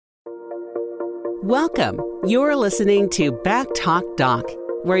Welcome. You're listening to Back Talk Doc,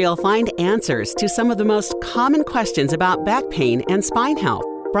 where you'll find answers to some of the most common questions about back pain and spine health.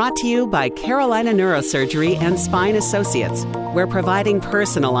 Brought to you by Carolina Neurosurgery and Spine Associates, where providing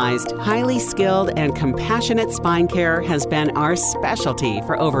personalized, highly skilled, and compassionate spine care has been our specialty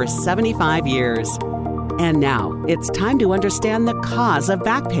for over 75 years. And now, it's time to understand the cause of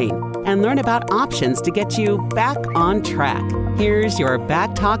back pain and learn about options to get you back on track. Here's your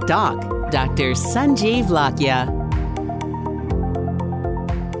Back Talk Doc, Dr. Sanjeev Lakhia.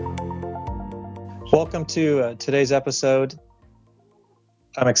 Welcome to today's episode.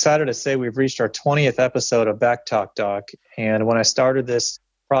 I'm excited to say we've reached our 20th episode of Back Talk Doc. And when I started this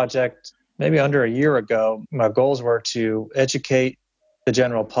project maybe under a year ago, my goals were to educate the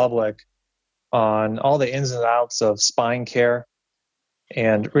general public on all the ins and outs of spine care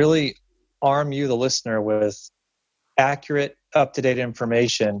and really arm you, the listener, with accurate, up-to-date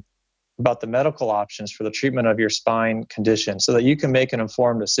information about the medical options for the treatment of your spine condition so that you can make an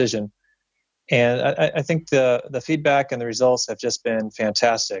informed decision. And I think the feedback and the results have just been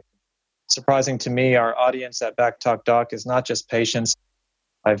fantastic. Surprising to me, our audience at Back Talk Doc is not just patients.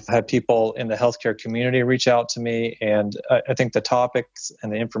 I've had people in the healthcare community reach out to me, and I think the topics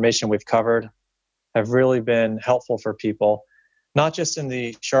and the information we've covered have really been helpful for people, not just in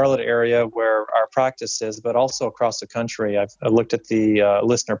the Charlotte area where our practice is, but also across the country. I've looked at the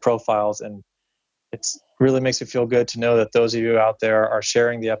listener profiles, and it really makes me feel good to know that those of you out there are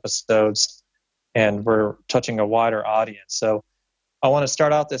sharing the episodes and we're touching a wider audience. So I want to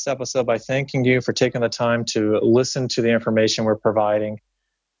start out this episode by thanking you for taking the time to listen to the information we're providing.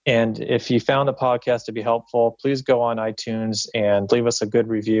 And if you found the podcast to be helpful, please go on iTunes and leave us a good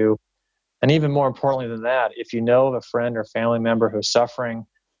review. And even more importantly than that, if you know of a friend or family member who's suffering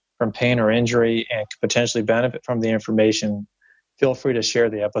from pain or injury and could potentially benefit from the information, feel free to share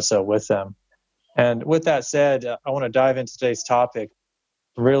the episode with them. And with that said, I want to dive into today's topic.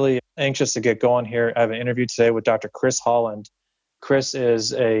 Really anxious to get going here. I have an interview today with Dr. Chris Holland. Chris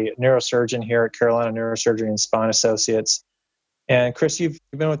is a neurosurgeon here at Carolina Neurosurgery and Spine Associates. And Chris, you've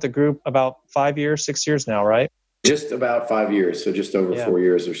been with the group about 6 years now, right? Just about 5 years, so just over 4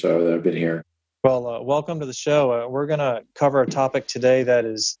 years or so that I've been here. Well, welcome to the show. We're going to cover a topic today that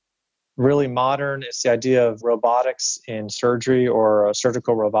is really modern. It's the idea of robotics in surgery or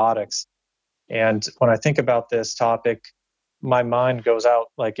surgical robotics. And when I think about this topic, my mind goes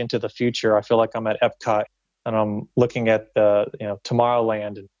out like into the future. I feel like I'm at Epcot and I'm looking at the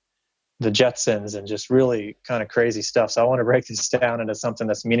Tomorrowland and the Jetsons and just really kind of crazy stuff. So I want to break this down into something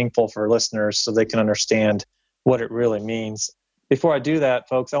that's meaningful for listeners so they can understand what it really means. Before I do that,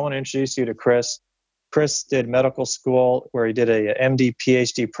 folks, I want to introduce you to Chris. Chris did medical school where he did a MD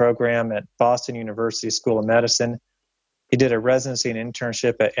PhD program at Boston University School of Medicine. He did a residency and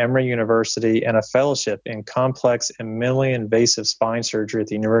internship at Emory University and a fellowship in complex and minimally invasive spine surgery at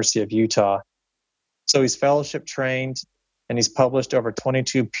the University of Utah. So he's fellowship trained and he's published over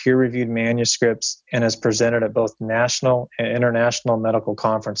 22 peer-reviewed manuscripts and has presented at both national and international medical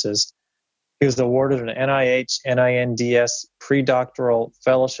conferences. He was awarded an NIH-NINDS pre-doctoral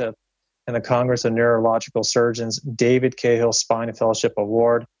fellowship in the Congress of Neurological Surgeons David Cahill Spine Fellowship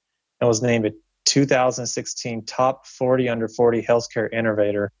Award and was named a 2016 Top 40 Under 40 Healthcare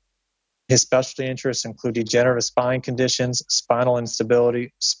Innovator. His specialty interests include degenerative spine conditions, spinal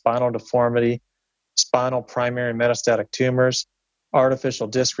instability, spinal deformity, spinal primary metastatic tumors, artificial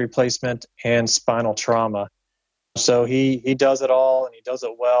disc replacement, and spinal trauma. So he does it all and he does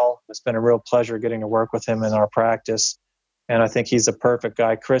it well. It's been a real pleasure getting to work with him in our practice. And I think he's a perfect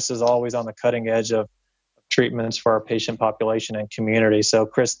guy. Chris is always on the cutting edge of treatments for our patient population and community. So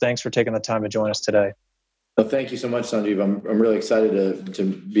Chris, thanks for taking the time to join us today. Well, thank you so much, Sanjeev. I'm really excited to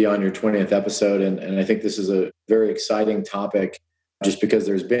be on your 20th episode. And I think this is a very exciting topic just because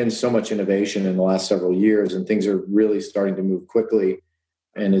there's been so much innovation in the last several years and things are really starting to move quickly.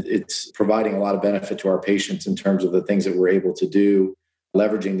 And it's providing a lot of benefit to our patients in terms of the things that we're able to do,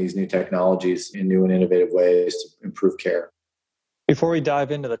 leveraging these new technologies in new and innovative ways to improve care. Before we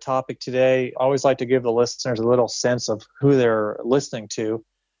dive into the topic today, I always like to give the listeners a little sense of who they're listening to.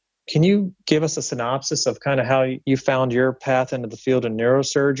 Can you give us a synopsis of kind of how you found your path into the field of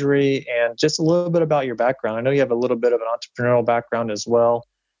neurosurgery and just a little bit about your background? I know you have a little bit of an entrepreneurial background as well.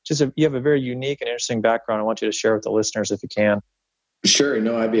 You have a very unique and interesting background I want you to share with the listeners if you can. Sure.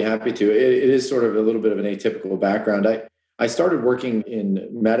 No, I'd be happy to. It is sort of a little bit of an atypical background. I started working in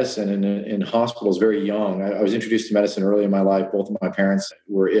medicine and in hospitals very young. I was introduced to medicine early in my life. Both of my parents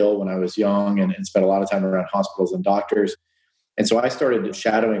were ill when I was young and spent a lot of time around hospitals and doctors. And so I started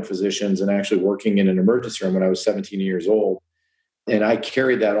shadowing physicians and actually working in an emergency room when I was 17 years old. And I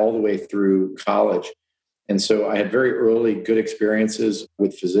carried that all the way through college. And so I had very early good experiences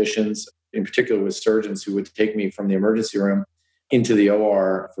with physicians, in particular with surgeons who would take me from the emergency room into the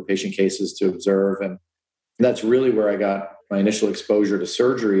OR for patient cases to observe. And that's really where I got my initial exposure to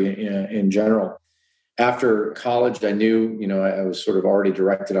surgery in general. After college, I knew, I was sort of already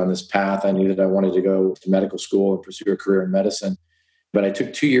directed on this path. I knew that I wanted to go to medical school and pursue a career in medicine. But I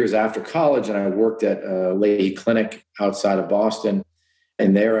took 2 years after college and I worked at a Leahy Clinic outside of Boston.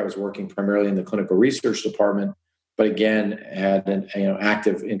 And there I was working primarily in the clinical research department, but again, had an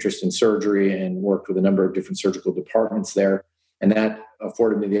active interest in surgery and worked with a number of different surgical departments there. And that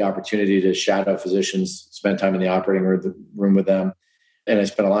afforded me the opportunity to shadow physicians, spend time in the operating room with them. And I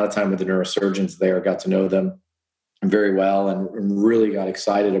spent a lot of time with the neurosurgeons there, got to know them very well, and really got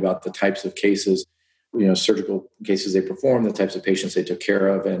excited about the types of cases, surgical cases they performed, the types of patients they took care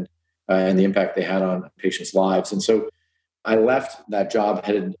of, and the impact they had on patients' lives. And so I left that job,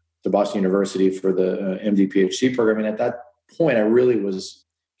 headed to Boston University for the MD PhD program. And at that point, I really was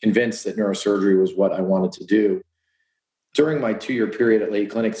convinced that neurosurgery was what I wanted to do. During my 2-year period at Leahy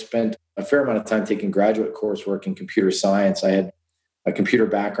Clinic, spent a fair amount of time taking graduate coursework in computer science. I had a computer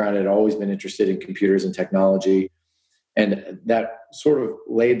background. I'd always been interested in computers and technology. And that sort of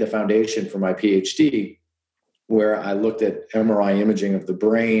laid the foundation for my PhD, where I looked at MRI imaging of the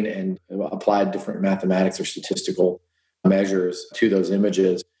brain and applied different mathematics or statistical measures to those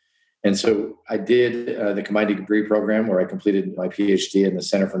images. And so I did the combined degree program where I completed my PhD in the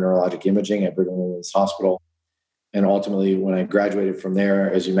Center for Neurologic Imaging at Brigham and Women's Hospital. And ultimately, when I graduated from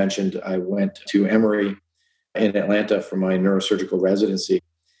there, as you mentioned, I went to Emory in Atlanta for my neurosurgical residency.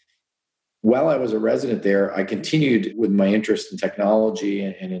 While I was a resident there, I continued with my interest in technology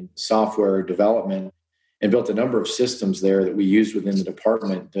and in software development and built a number of systems there that we used within the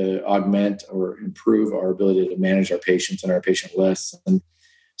department to augment or improve our ability to manage our patients and our patient lists. And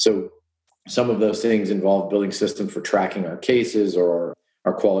so some of those things involve building systems for tracking our cases or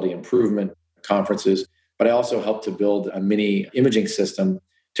our quality improvement conferences. But I also helped to build a mini imaging system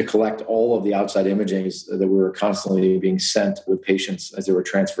to collect all of the outside imagings that we were constantly being sent with patients as they were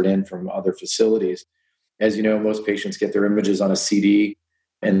transferred in from other facilities. As you know, most patients get their images on a CD,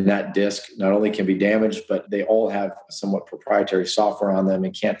 and that disc not only can be damaged, but they all have somewhat proprietary software on them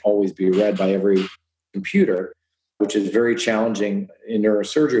and can't always be read by every computer, which is very challenging in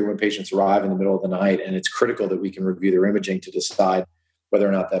neurosurgery when patients arrive in the middle of the night. And it's critical that we can review their imaging to decide whether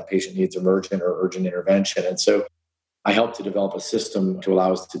or not that patient needs emergent or urgent intervention. And so I helped to develop a system to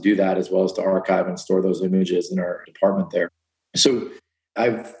allow us to do that, as well as to archive and store those images in our department there. So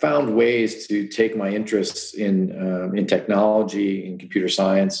I've found ways to take my interests in technology, in computer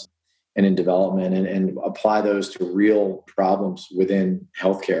science, and in development and apply those to real problems within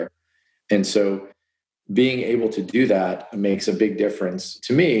healthcare. And so being able to do that makes a big difference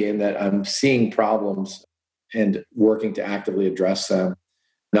to me in that I'm seeing problems and working to actively address them,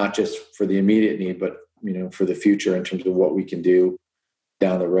 not just for the immediate need, but for the future in terms of what we can do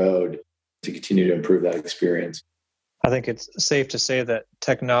down the road to continue to improve that experience. I think it's safe to say that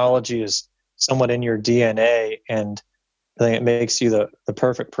technology is somewhat in your DNA, and I think it makes you the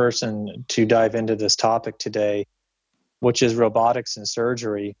perfect person to dive into this topic today, which is robotics and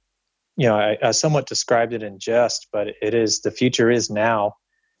surgery. I somewhat described it in jest, but the future is now.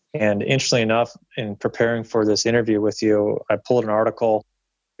 And interestingly enough, in preparing for this interview with you, I pulled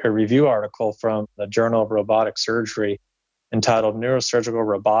a review article from the Journal of Robotic Surgery entitled Neurosurgical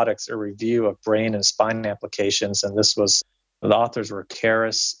Robotics, a Review of Brain and Spine Applications. And the authors were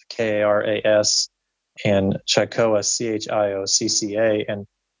Karas, Karas, and Chiocca, Chiocca. And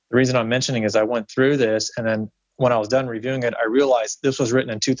the reason I'm mentioning is I went through this, and then when I was done reviewing it, I realized this was written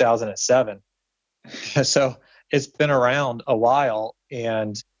in 2007. So it's been around a while,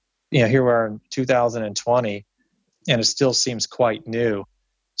 and here we are in 2020, and it still seems quite new.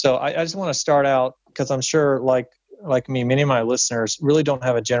 So I just want to start out, because I'm sure, like me, many of my listeners really don't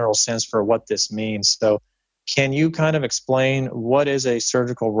have a general sense for what this means. So can you kind of explain what is a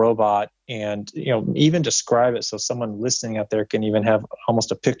surgical robot, and even describe it so someone listening out there can even have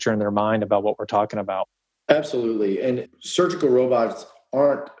almost a picture in their mind about what we're talking about? Absolutely. And surgical robots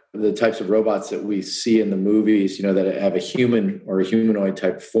aren't the types of robots that we see in the movies, that have a human or a humanoid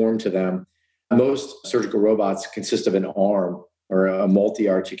type form to them. Most surgical robots consist of an arm or a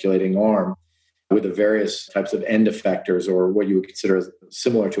multi-articulating arm with the various types of end effectors, or what you would consider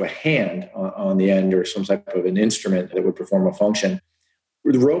similar to a hand on the end, or some type of an instrument that would perform a function.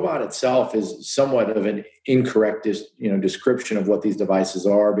 The robot itself is somewhat of an incorrect description of what these devices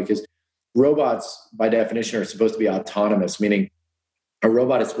are, because robots, by definition, are supposed to be autonomous, meaning a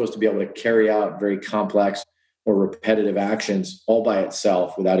robot is supposed to be able to carry out very complex or repetitive actions all by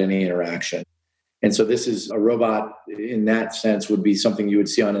itself without any interaction. And so this is a robot in that sense would be something you would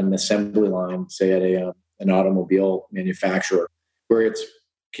see on an assembly line, say at an automobile manufacturer, where it's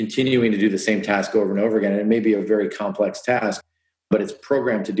continuing to do the same task over and over again. And it may be a very complex task, but it's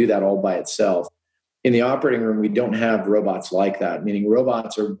programmed to do that all by itself. In the operating room, we don't have robots like that, meaning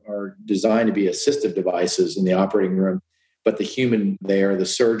robots are designed to be assistive devices in the operating room, but the human there, the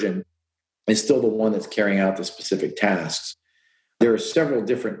surgeon, is still the one that's carrying out the specific tasks. There are several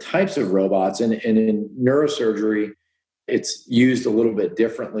different types of robots, and in neurosurgery, it's used a little bit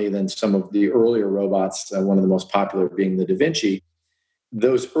differently than some of the earlier robots, one of the most popular being the Da Vinci.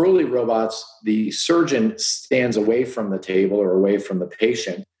 Those early robots, the surgeon stands away from the table or away from the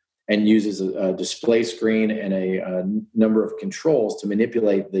patient and uses a display screen and a number of controls to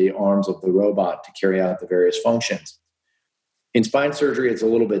manipulate the arms of the robot to carry out the various functions. In spine surgery, it's a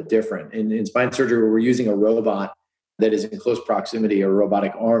little bit different. In spine surgery, we're using a robot that is in close proximity, a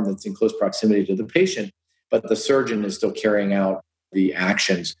robotic arm that's in close proximity to the patient, but the surgeon is still carrying out the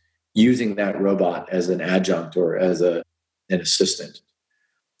actions using that robot as an adjunct or as an assistant.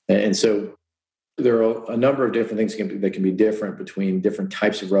 And so there are a number of different things that can be different between different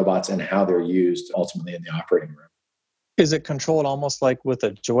types of robots and how they're used ultimately in the operating room. Is it controlled almost like with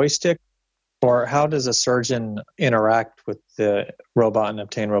a joystick? Or how does a surgeon interact with the robot and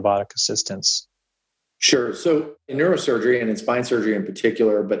obtain robotic assistance? Sure. So in neurosurgery and in spine surgery in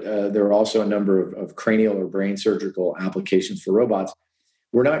particular, but there are also a number of cranial or brain surgical applications for robots.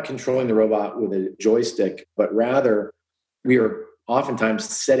 We're not controlling the robot with a joystick, but rather we are oftentimes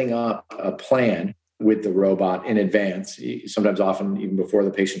setting up a plan with the robot in advance, sometimes often even before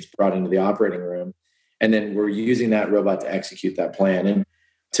the patient's brought into the operating room. And then we're using that robot to execute that plan. And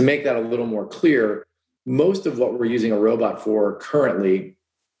to make that a little more clear, most of what we're using a robot for currently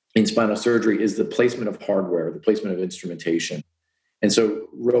in spinal surgery is the placement of hardware, the placement of instrumentation. And so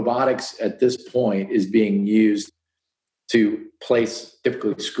robotics at this point is being used to place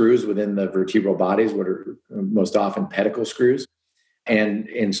typically screws within the vertebral bodies, what are most often pedicle screws. And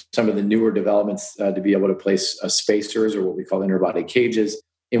in some of the newer developments to be able to place spacers or what we call interbody cages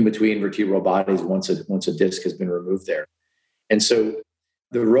in between vertebral bodies once a disc has been removed there. And so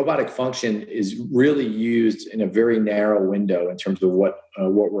the robotic function is really used in a very narrow window in terms of what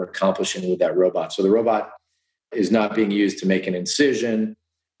we're accomplishing with that robot. So the robot is not being used to make an incision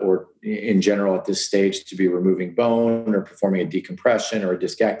or in general at this stage to be removing bone or performing a decompression or a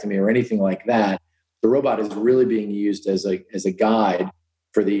discectomy or anything like that. The robot is really being used as a guide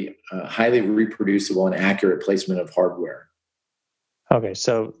for the highly reproducible and accurate placement of hardware. Okay,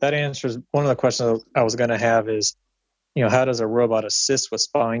 so that answers one of the questions I was going to have is, how does a robot assist with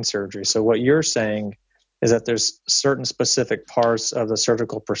spine surgery? So what you're saying is that there's certain specific parts of the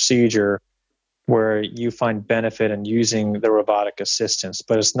surgical procedure where you find benefit in using the robotic assistance,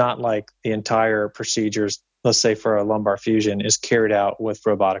 but it's not like the entire procedures, let's say for a lumbar fusion, is carried out with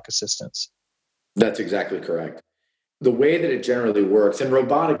robotic assistance. That's exactly correct. The way that it generally works, and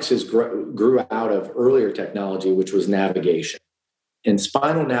robotics grew out of earlier technology, which was navigation. And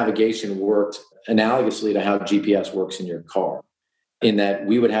spinal navigation worked analogously to how GPS works in your car, in that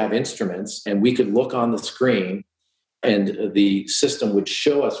we would have instruments and we could look on the screen and the system would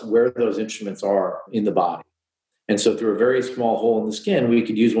show us where those instruments are in the body. And so through a very small hole in the skin, we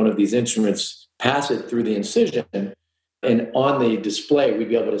could use one of these instruments, pass it through the incision, and on the display, we'd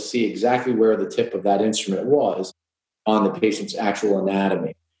be able to see exactly where the tip of that instrument was on the patient's actual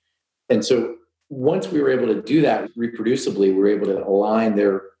anatomy. And so once we were able to do that reproducibly, we were able to align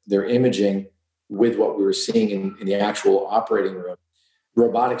their imaging with what we were seeing in the actual operating room.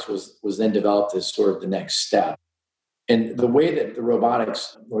 Robotics was then developed as sort of the next step. And the way that the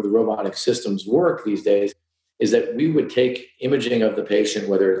robotics or the robotic systems work these days is that we would take imaging of the patient,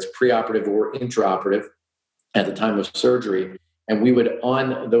 whether it's preoperative or intraoperative at the time of surgery, and we would,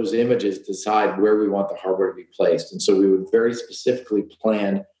 on those images, decide where we want the hardware to be placed. And so we would very specifically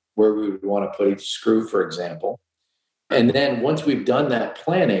plan where we would want to put each screw, for example. And then once we've done that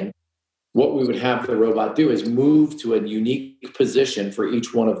planning, what we would have the robot do is move to a unique position for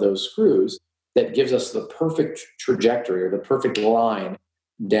each one of those screws that gives us the perfect trajectory or the perfect line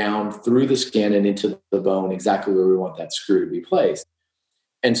down through the skin and into the bone, exactly where we want that screw to be placed.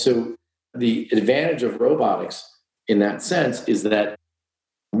 And so the advantage of robotics in that sense is that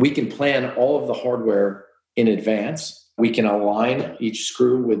we can plan all of the hardware in advance. We can align each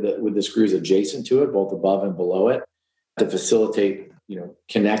screw with the screws adjacent to it, both above and below it, to facilitate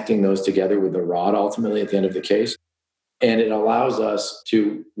connecting those together with the rod ultimately at the end of the case. And it allows us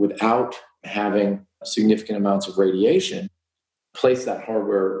to, without having significant amounts of radiation, place that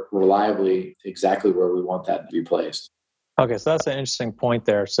hardware reliably exactly where we want that to be placed. Okay, so that's an interesting point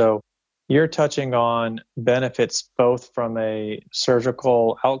there. So you're touching on benefits both from a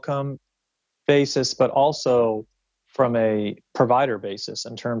surgical outcome basis, but also from a provider basis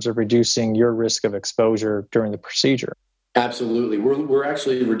in terms of reducing your risk of exposure during the procedure. Absolutely. We're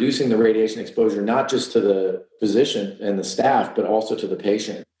actually reducing the radiation exposure, not just to the physician and the staff, but also to the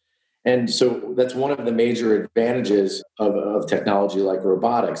patient. And so that's one of the major advantages of technology like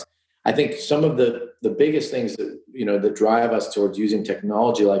robotics. I think some of the biggest things that drive us towards using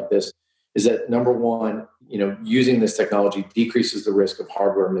technology like this is that, number one, using this technology decreases the risk of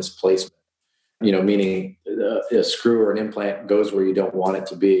hardware misplacement, meaning a screw or an implant goes where you don't want it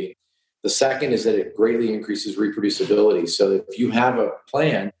to be. The second is that it greatly increases reproducibility. So that if you have a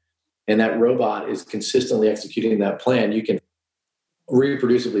plan and that robot is consistently executing that plan, you can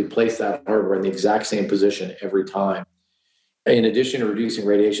reproducibly place that hardware in the exact same position every time. In addition to reducing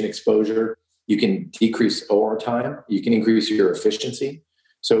radiation exposure, you can decrease OR time, you can increase your efficiency.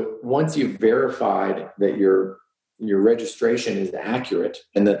 So once you've verified that your registration is accurate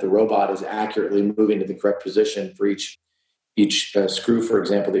and that the robot is accurately moving to the correct position for each screw, for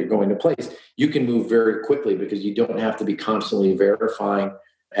example, that you're going to place, you can move very quickly because you don't have to be constantly verifying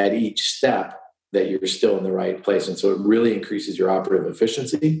at each step that you're still in the right place. And so it really increases your operative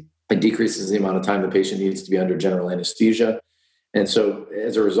efficiency. It decreases the amount of time the patient needs to be under general anesthesia. And so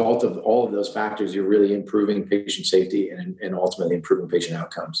as a result of all of those factors, you're really improving patient safety and ultimately improving patient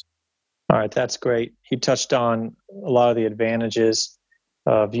outcomes. All right, that's great. He touched on a lot of the advantages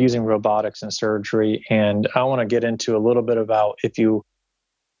of using robotics in surgery. And I want to get into a little bit about if you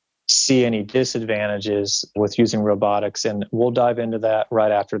see any disadvantages with using robotics. And we'll dive into that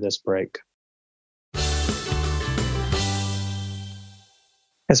right after this break.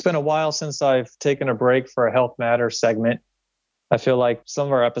 It's been a while since I've taken a break for a Health Matters segment. I feel like some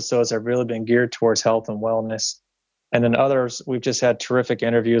of our episodes have really been geared towards health and wellness. And then others, we've just had terrific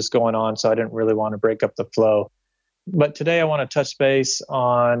interviews going on, so I didn't really want to break up the flow. But today I want to touch base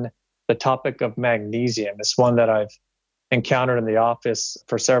on the topic of magnesium. It's one that I've encountered in the office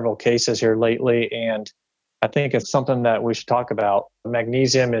for several cases here lately, and I think it's something that we should talk about.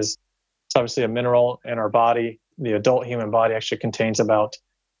 Magnesium is obviously a mineral in our body. The adult human body actually contains about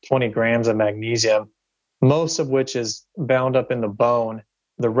 20 grams of magnesium, most of which is bound up in the bone.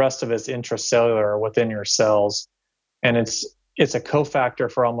 The rest of it is intracellular within your cells. And it's a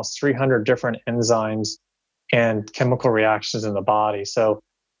cofactor for almost 300 different enzymes and chemical reactions in the body. So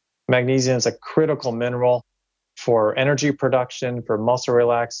magnesium is a critical mineral for energy production, for muscle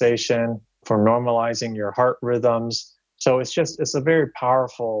relaxation, for normalizing your heart rhythms. So it's a very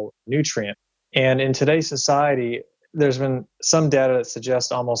powerful nutrient. And in today's society, there's been some data that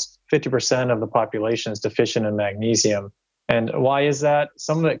suggests almost 50% of the population is deficient in magnesium. And why is that?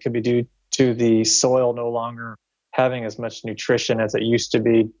 Some of it could be due to the soil no longer having as much nutrition as it used to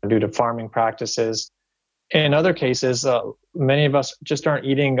be due to farming practices. In other cases, many of us just aren't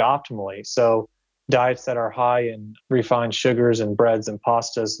eating optimally. So diets that are high in refined sugars and breads and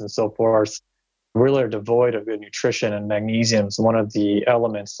pastas and so forth really are devoid of good nutrition, and magnesium is one of the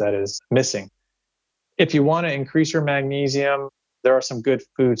elements that is missing. If you want to increase your magnesium, there are some good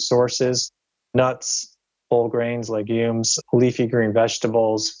food sources: nuts, whole grains, legumes, leafy green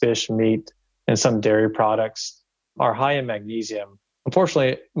vegetables, fish, meat, and some dairy products are high in magnesium.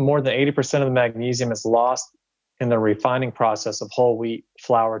 Unfortunately, more than 80% of the magnesium is lost in the refining process of whole wheat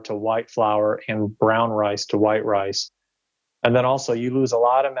flour to white flour and brown rice to white rice. And then also you lose a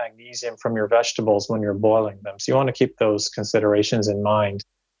lot of magnesium from your vegetables when you're boiling them. So you want to keep those considerations in mind.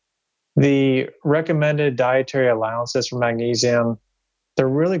 The recommended dietary allowances for magnesium, they're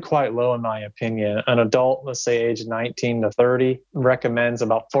really quite low in my opinion. An adult, let's say age 19 to 30, recommends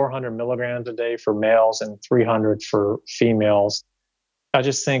about 400 milligrams a day for males and 300 for females. I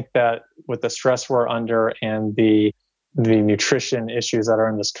just think that with the stress we're under and the nutrition issues that are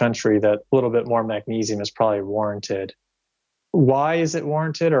in this country, that a little bit more magnesium is probably warranted. Why is it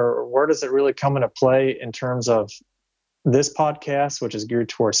warranted, or where does it really come into play in terms of this podcast, which is geared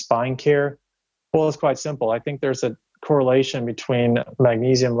towards spine care? Well, it's quite simple. I think there's a correlation between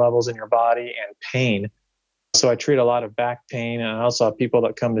magnesium levels in your body and pain. So I treat a lot of back pain, and I also have people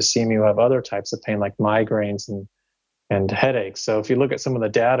that come to see me who have other types of pain like migraines and headaches. So if you look at some of the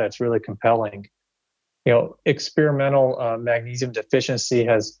data, it's really compelling. Experimental magnesium deficiency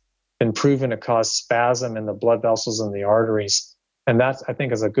has been proven to cause spasm in the blood vessels and the arteries. And that, I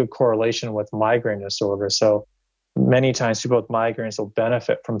think, is a good correlation with migraine disorder. So many times people with migraines will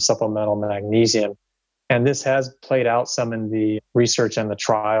benefit from supplemental magnesium. And this has played out some in the research and the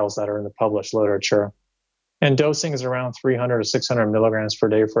trials that are in the published literature. And dosing is around 300 to 600 milligrams per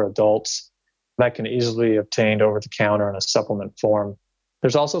day for adults. That can easily be obtained over the counter in a supplement form.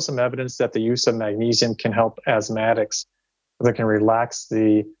 There's also some evidence that the use of magnesium can help asthmatics. That can relax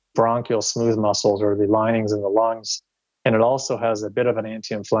the bronchial smooth muscles or the linings in the lungs. And it also has a bit of an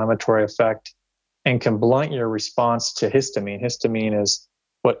anti-inflammatory effect and can blunt your response to histamine. Histamine is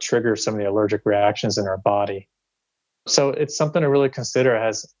what triggers some of the allergic reactions in our body. So it's something to really consider. It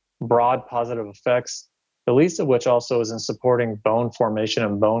has broad positive effects, the least of which also is in supporting bone formation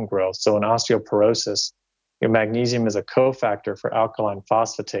and bone growth. So in osteoporosis, magnesium is a cofactor for alkaline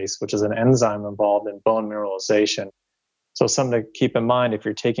phosphatase, which is an enzyme involved in bone mineralization. So something to keep in mind, if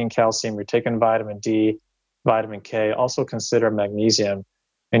you're taking calcium, you're taking vitamin D, vitamin K, also consider magnesium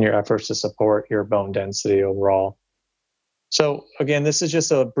in your efforts to support your bone density overall. So again, this is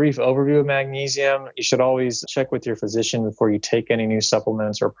just a brief overview of magnesium. You should always check with your physician before you take any new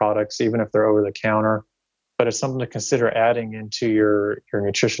supplements or products, even if they're over the counter. But it's something to consider adding into your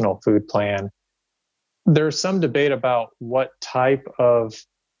nutritional food plan. There's some debate about what type of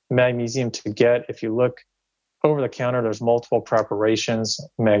magnesium to get. If you look over the counter, there's multiple preparations: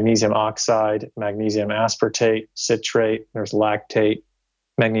 magnesium oxide, magnesium aspartate, citrate, there's lactate,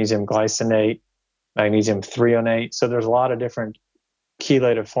 magnesium glycinate, magnesium threonate. So there's a lot of different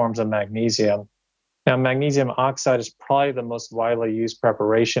chelated forms of magnesium. Now, magnesium oxide is probably the most widely used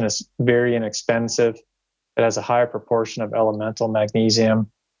preparation. It's very inexpensive. It has a higher proportion of elemental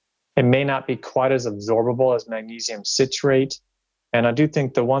magnesium. It may not be quite as absorbable as magnesium citrate. And I do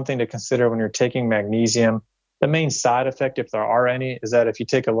think the one thing to consider when you're taking magnesium, the main side effect, if there are any, is that if you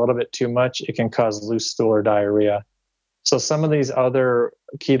take a little bit too much, it can cause loose stool or diarrhea. So some of these other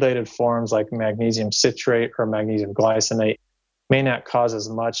chelated forms like magnesium citrate or magnesium glycinate may not cause as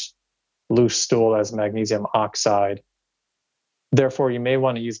much loose stool as magnesium oxide. Therefore, you may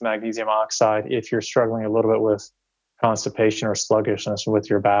want to use magnesium oxide if you're struggling a little bit with constipation or sluggishness with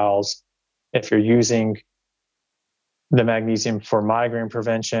your bowels. If you're using the magnesium for migraine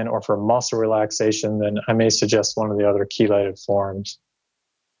prevention or for muscle relaxation, then I may suggest one of the other chelated forms.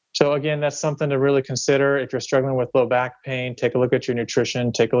 So again, that's something to really consider. If you're struggling with low back pain, take a look at your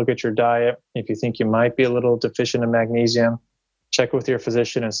nutrition, take a look at your diet. If you think you might be a little deficient in magnesium, check with your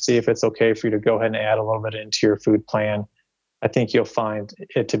physician and see if it's okay for you to go ahead and add a little bit into your food plan. I think you'll find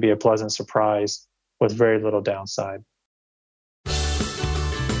it to be a pleasant surprise with very little downside.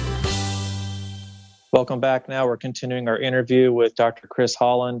 Welcome back. Now we're continuing our interview with Dr. Chris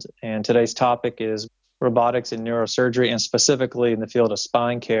Holland, and today's topic is robotics in neurosurgery, and specifically in the field of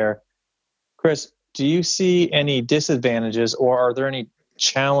spine care. Chris, do you see any disadvantages or are there any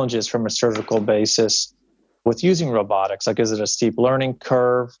challenges from a surgical basis with using robotics? Like, is it a steep learning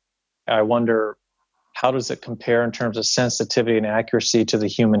curve? I wonder, how does it compare in terms of sensitivity and accuracy to the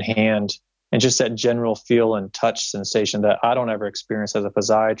human hand and just that general feel and touch sensation that I don't ever experience as a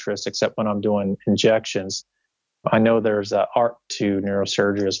physiatrist except when I'm doing injections? I know there's an art to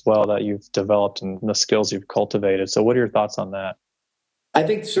neurosurgery as well that you've developed and the skills you've cultivated. So what are your thoughts on that? I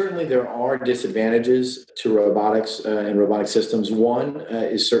think certainly there are disadvantages to robotics and robotic systems. One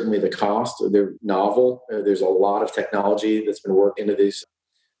is certainly the cost. They're novel. There's a lot of technology that's been worked into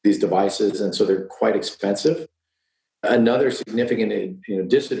these devices, and so they're quite expensive. Another significant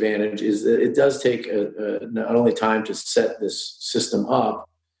disadvantage is that it does take not only time to set this system up,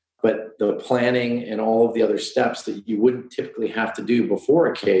 but the planning and all of the other steps that you wouldn't typically have to do before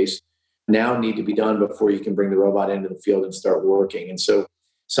a case now need to be done before you can bring the robot into the field and start working. And so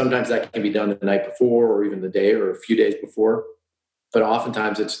sometimes that can be done the night before or even the day or a few days before, but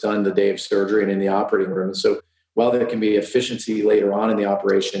oftentimes it's done the day of surgery and in the operating room. And so while there can be efficiency later on in the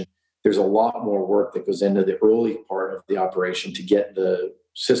operation, there's a lot more work that goes into the early part of the operation to get the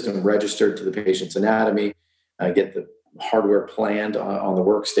system registered to the patient's anatomy, get the hardware planned on the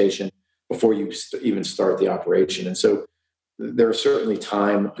workstation before you even start the operation. And so there are certainly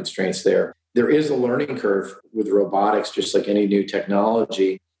time constraints there. There is a learning curve with robotics, just like any new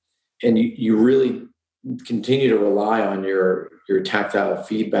technology. And you really continue to rely on your tactile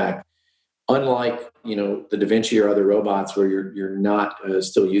feedback. Unlike, the Da Vinci or other robots where you're not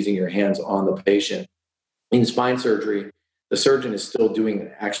still using your hands on the patient. In spine surgery, the surgeon is still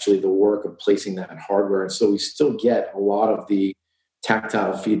doing actually the work of placing that hardware. And so we still get a lot of the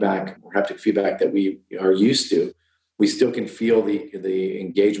tactile feedback or haptic feedback that we are used to. We still can feel the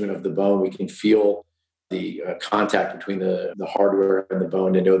engagement of the bone. We can feel the contact between the hardware and the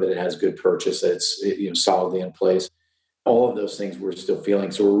bone to know that it has good purchase, that it's solidly in place. All of those things we're still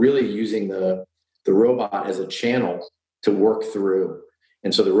feeling. So we're really using the robot as a channel to work through.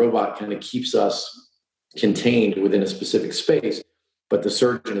 And so the robot kind of keeps us contained within a specific space. but the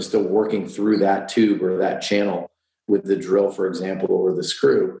surgeon is still working through that tube or that channel with the drill, for example, or the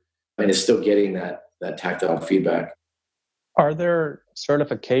screw, and is still getting that tactile feedback. Are there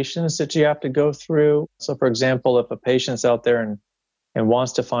certifications that you have to go through? So, for example, if a patient's out there and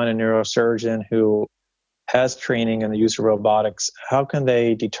wants to find a neurosurgeon who has training in the use of robotics, how can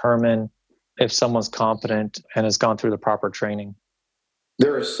they determine if someone's competent and has gone through the proper training?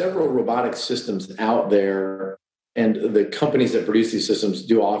 There are several robotic systems out there, and the companies that produce these systems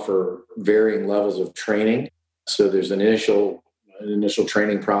do offer varying levels of training. So there's an initial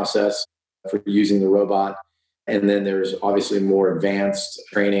training process for using the robot, and then there's obviously more advanced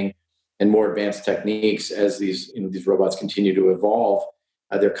training and more advanced techniques as these robots continue to evolve.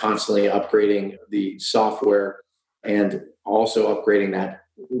 They're constantly upgrading the software and also upgrading that,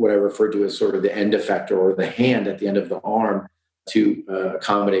 what I refer to as sort of the end effector or the hand at the end of the arm to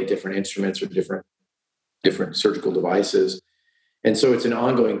accommodate different instruments or different surgical devices. And so it's an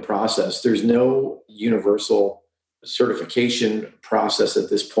ongoing process. There's no universal certification process at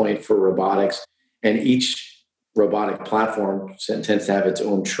this point for robotics, and each robotic platform tends to have its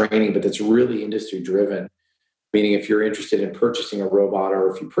own training, but it's really industry driven. Meaning if you're interested in purchasing a robot,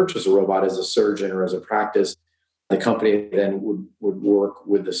 or if you purchase a robot as a surgeon or as a practice, the company then would work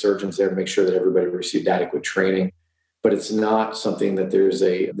with the surgeons there to make sure that everybody received adequate training. But it's not something that there's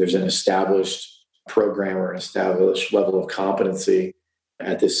an established program or an established level of competency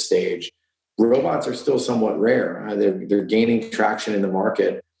at this stage. Robots are still somewhat rare. They're gaining traction in the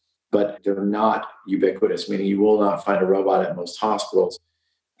market, but they're not ubiquitous, meaning you will not find a robot at most hospitals.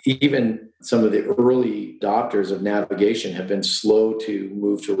 Even some of the early adopters of navigation have been slow to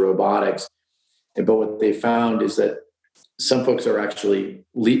move to robotics. But what they found is that some folks are actually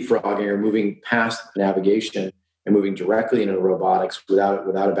leapfrogging or moving past navigation and moving directly into robotics without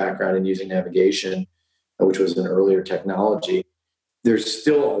a background in using navigation, which was an earlier technology. There's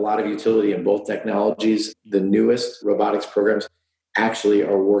still a lot of utility in both technologies. The newest robotics programs actually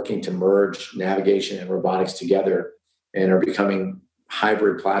are working to merge navigation and robotics together and are becoming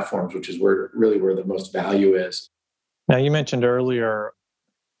hybrid platforms, which is where the most value is. Now, you mentioned earlier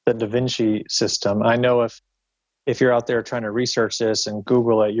the Da Vinci system. I know if you're out there trying to research this and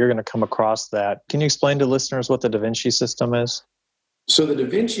Google it, you're going to come across that. Can you explain to listeners what the Da Vinci system is? So the Da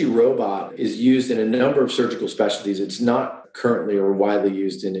Vinci robot is used in a number of surgical specialties. It's not currently or widely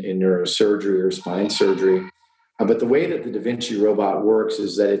used in neurosurgery or spine surgery. But the way that the Da Vinci robot works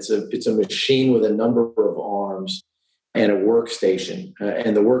is that it's a machine with a number of arms and a workstation.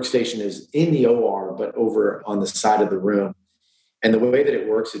 And the workstation is in the OR, but over on the side of the room. And the way that it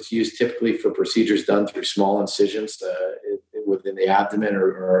works, it's used typically for procedures done through small incisions within the abdomen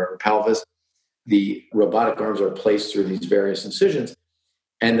or pelvis. The robotic arms are placed through these various incisions,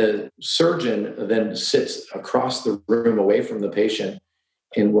 and the surgeon then sits across the room away from the patient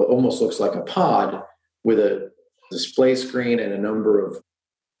in what almost looks like a pod with a display screen and a number of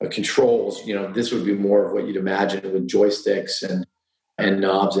controls. This would be more of what you'd imagine with joysticks and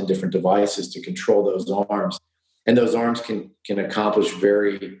knobs and different devices to control those arms. And those arms can accomplish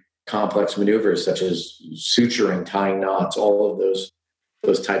very complex maneuvers such as suturing, tying knots, all of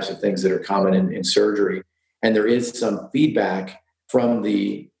those types of things that are common in surgery. And there is some feedback from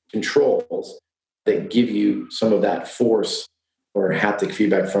the controls that give you some of that force or haptic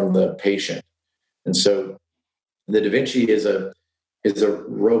feedback from the patient. And so the Da Vinci is a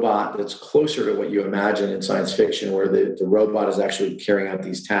robot that's closer to what you imagine in science fiction, where the robot is actually carrying out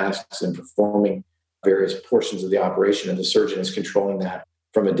these tasks and performing various portions of the operation, and the surgeon is controlling that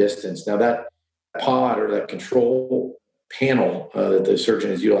from a distance. Now, that pod or that control panel that the surgeon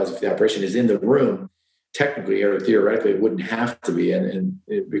is utilizing for the operation is in the room. Technically or theoretically, it wouldn't have to be, and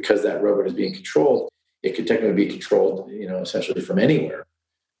because that robot is being controlled, it could technically be controlled, essentially from anywhere.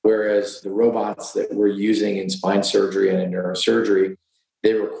 Whereas the robots that we're using in spine surgery and in neurosurgery,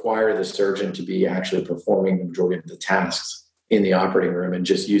 they require the surgeon to be actually performing the majority of the tasks in the operating room and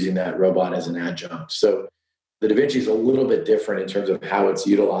just using that robot as an adjunct. So the Da Vinci is a little bit different in terms of how it's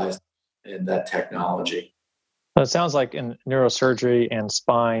utilized in that technology. Well, it sounds like in neurosurgery and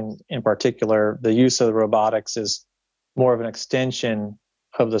spine in particular, the use of the robotics is more of an extension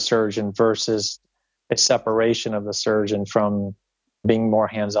of the surgeon versus a separation of the surgeon from being more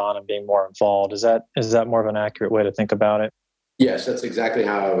hands-on and being more involved. Is that more of an accurate way to think about it? Yes, that's exactly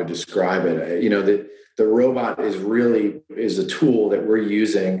how I would describe it. The robot is a tool that we're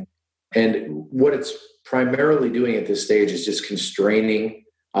using, and what it's primarily doing at this stage is just constraining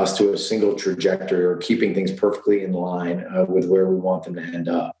us to a single trajectory or keeping things perfectly in line with where we want them to end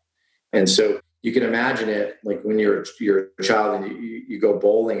up. And so you can imagine it like when you're a child and you go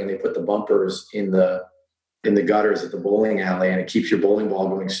bowling and they put the bumpers in the in the gutters at the bowling alley and it keeps your bowling ball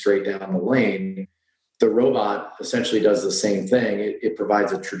going straight down the lane. The robot essentially does the same thing. It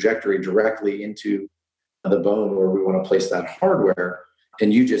provides a trajectory directly into the bone where we want to place that hardware,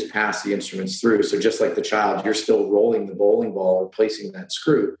 and you just pass the instruments through. So just like the child, you're still rolling the bowling ball or placing that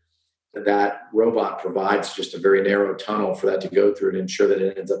screw. That robot provides just a very narrow tunnel for that to go through to ensure that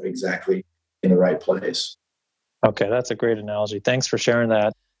it ends up exactly in the right place. Okay, that's a great analogy. Thanks for sharing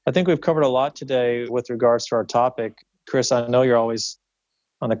that. I think we've covered a lot today with regards to our topic. Chris, I know you're always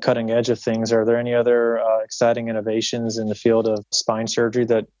on the cutting edge of things. Are there any other exciting innovations in the field of spine surgery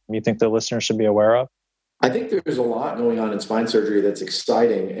that you think the listeners should be aware of? I think there's a lot going on in spine surgery that's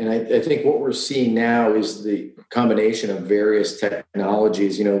exciting. And I think what we're seeing now is the combination of various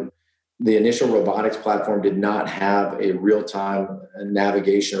technologies. The initial robotics platform did not have a real-time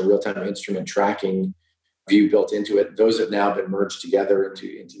navigation or real-time instrument tracking view built into it. Those have now been merged together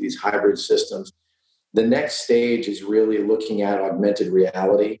into these hybrid systems. The next stage is really looking at augmented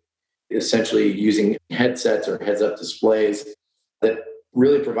reality, essentially using headsets or heads-up displays that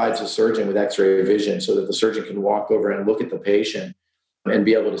really provides the surgeon with X-ray vision so that the surgeon can walk over and look at the patient and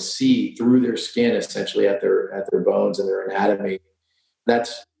be able to see through their skin, essentially at their bones and their anatomy.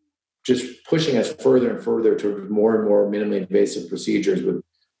 That's just pushing us further and further to more and more minimally invasive procedures with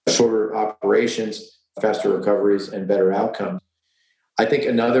shorter operations, faster recoveries, and better outcomes. I think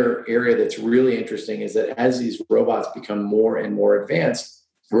another area that's really interesting is that as these robots become more and more advanced,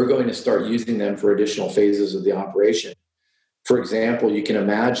 we're going to start using them for additional phases of the operation. For example, you can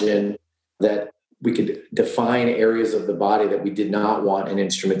imagine that we could define areas of the body that we did not want an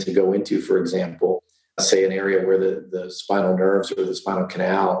instrument to go into, for example, say an area where the spinal nerves or the spinal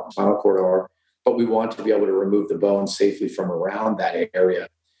cord are, but we want to be able to remove the bone safely from around that area.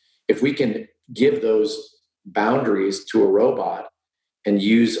 If we can give those boundaries to a robot and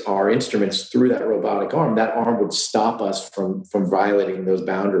use our instruments through that robotic arm, that arm would stop us from violating those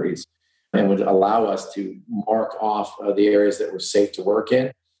boundaries and would allow us to mark off the areas that were safe to work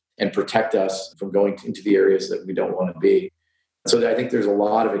in and protect us from going into the areas that we don't want to be. So I think there's a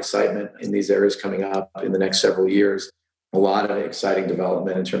lot of excitement in these areas coming up in the next several years, a lot of exciting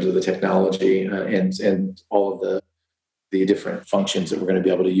development in terms of the technology and all of the different functions that we're going to be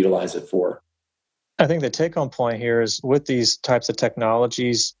able to utilize it for. I think the take-home point here is with these types of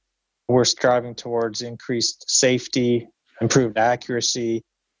technologies, we're striving towards increased safety, improved accuracy,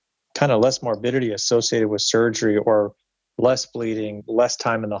 kind of less morbidity associated with surgery or less bleeding, less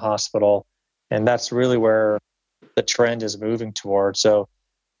time in the hospital. And that's really where the trend is moving towards. So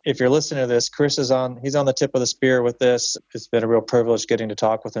if you're listening to this, Chris he's on the tip of the spear with this. It's been a real privilege getting to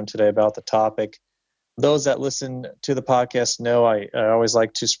talk with him today about the topic. Those that listen to the podcast know I always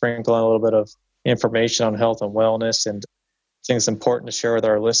like to sprinkle in a little bit of information on health and wellness, and I think it's important to share with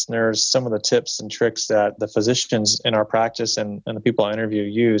our listeners some of the tips and tricks that the physicians in our practice and the people I interview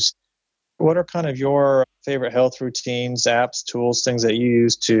use. What are kind of your favorite health routines, apps, tools, things that you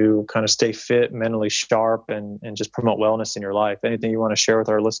use to kind of stay fit, mentally sharp, and just promote wellness in your life? Anything you want to share with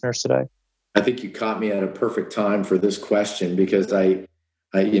our listeners today? I think you caught me at a perfect time for this question because I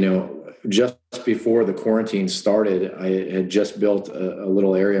just before the quarantine started, I had just built a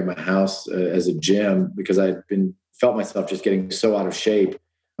little area in my house as a gym because felt myself just getting so out of shape.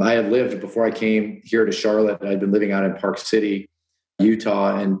 I had lived before I came here to Charlotte. I'd been living out in Park City,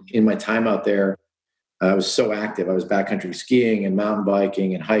 Utah. And in my time out there, I was so active. I was backcountry skiing and mountain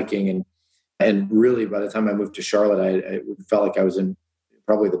biking and hiking. And really, by the time I moved to Charlotte, I felt like I was in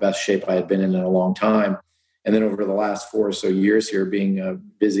probably the best shape I had been in a long time. And then over the last 4 or so years here, being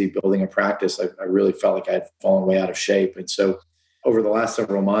busy building a practice, I really felt like I had fallen way out of shape. And so over the last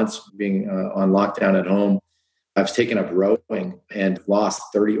several months, being on lockdown at home, I've taken up rowing and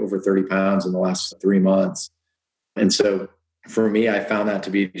lost over 30 pounds in the last 3 months. And so for me, I found that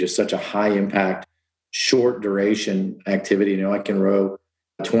to be just such a high impact, short duration activity. I can row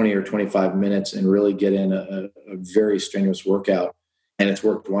 20 or 25 minutes and really get in a very strenuous workout. And it's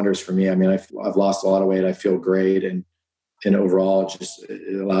worked wonders for me. I mean, I've lost a lot of weight. I feel great. And overall,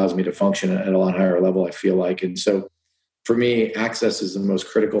 it allows me to function at a lot higher level, I feel like. And so for me, access is the most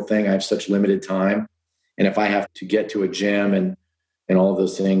critical thing. I have such limited time. And if I have to get to a gym and all of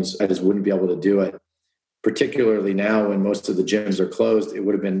those things, I just wouldn't be able to do it. Particularly now when most of the gyms are closed, it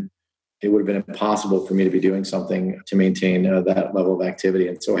would have been impossible for me to be doing something to maintain that level of activity.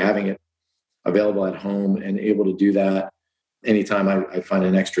 And so having it available at home and able to do that anytime I find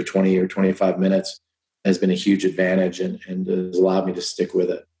an extra 20 or 25 minutes has been a huge advantage and has allowed me to stick with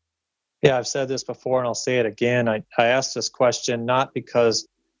it. Yeah, I've said this before and I'll say it again. I asked this question not because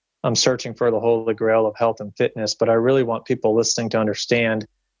I'm searching for the holy grail of health and fitness, but I really want people listening to understand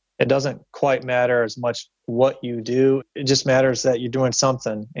it doesn't quite matter as much what you do. It just matters that you're doing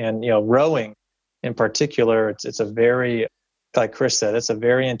something. And, rowing in particular, it's a very, like Chris said, it's a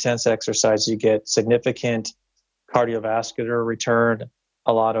very intense exercise. You get significant cardiovascular return,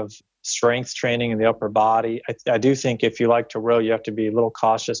 a lot of strength training in the upper body. I do think if you like to row, you have to be a little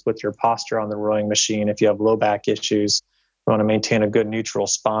cautious with your posture on the rowing machine. If you have low back issues, you want to maintain a good neutral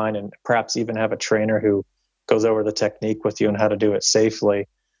spine and perhaps even have a trainer who goes over the technique with you and how to do it safely.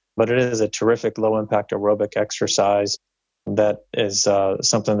 But it is a terrific low impact aerobic exercise that is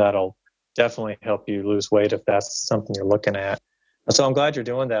something that'll definitely help you lose weight if that's something you're looking at. So I'm glad you're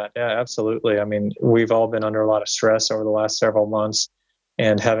doing that. Yeah, absolutely. I mean, we've all been under a lot of stress over the last several months,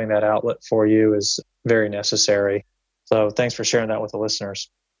 and having that outlet for you is very necessary. So thanks for sharing that with the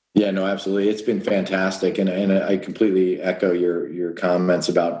listeners. Yeah, no, absolutely. It's been fantastic. And I completely echo your comments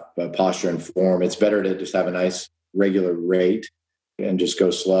about posture and form. It's better to just have a nice regular rate and just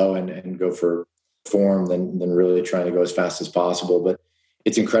go slow and go for form than really trying to go as fast as possible. But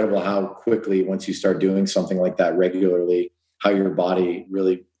it's incredible how quickly, once you start doing something like that regularly, how your body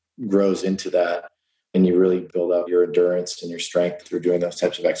really grows into that, and you really build up your endurance and your strength through doing those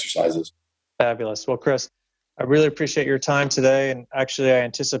types of exercises. Fabulous. Well, Chris, I really appreciate your time today. And actually, I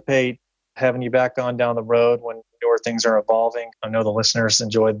anticipate having you back on down the road when your things are evolving. I know the listeners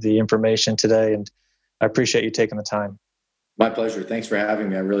enjoyed the information today, and I appreciate you taking the time. My pleasure. Thanks for having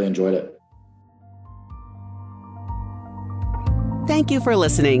me. I really enjoyed it. Thank you for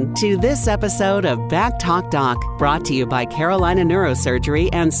listening to this episode of Back Talk Doc, brought to you by Carolina Neurosurgery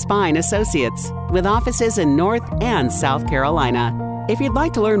and Spine Associates, with offices in North and South Carolina. If you'd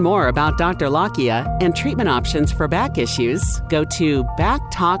like to learn more about Dr. Lakhia and treatment options for back issues, go to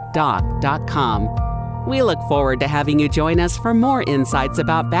backtalkdoc.com. We look forward to having you join us for more insights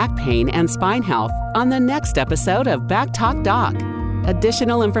about back pain and spine health on the next episode of Back Talk Doc.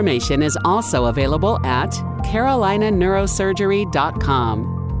 Additional information is also available at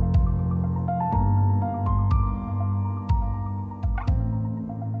carolinaneurosurgery.com.